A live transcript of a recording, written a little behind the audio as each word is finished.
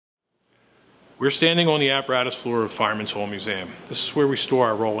We're standing on the apparatus floor of Fireman's Hall Museum. This is where we store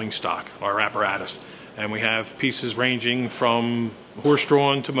our rolling stock, our apparatus. And we have pieces ranging from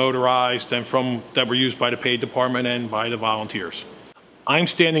horse-drawn to motorized and that were used by the paid department and by the volunteers. I'm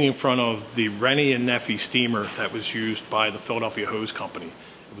standing in front of the Rennie and Neffy steamer that was used by the Philadelphia Hose Company.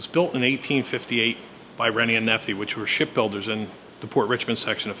 It was built in 1858 by Rennie and Neffy, which were shipbuilders in the Port Richmond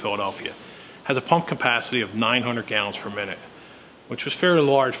section of Philadelphia. It has a pump capacity of 900 gallons per minute, which was fairly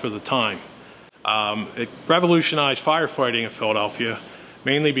large for the time. It revolutionized firefighting in Philadelphia,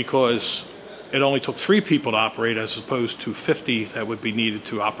 mainly because it only took 3 people to operate as opposed to 50 that would be needed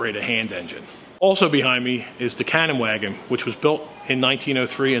to operate a hand engine. Also behind me is the cannon wagon, which was built in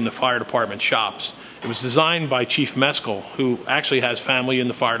 1903 in the fire department shops. It was designed by Chief Meskel, who actually has family in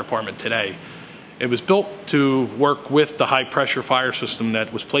the fire department today. It was built to work with the high pressure fire system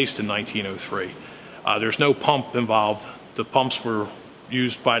that was placed in 1903. There's no pump involved. The pumps were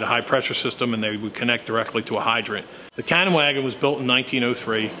used by the high pressure system and they would connect directly to a hydrant. The cannon wagon was built in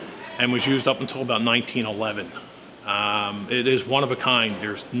 1903 and was used up until about 1911. It is one of a kind.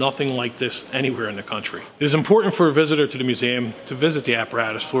 There's nothing like this anywhere in the country. It is important for a visitor to the museum to visit the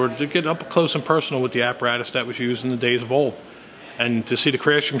apparatus floor, to get up close and personal with the apparatus that was used in the days of old, and to see the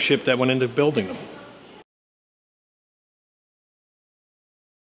craftsmanship that went into building them.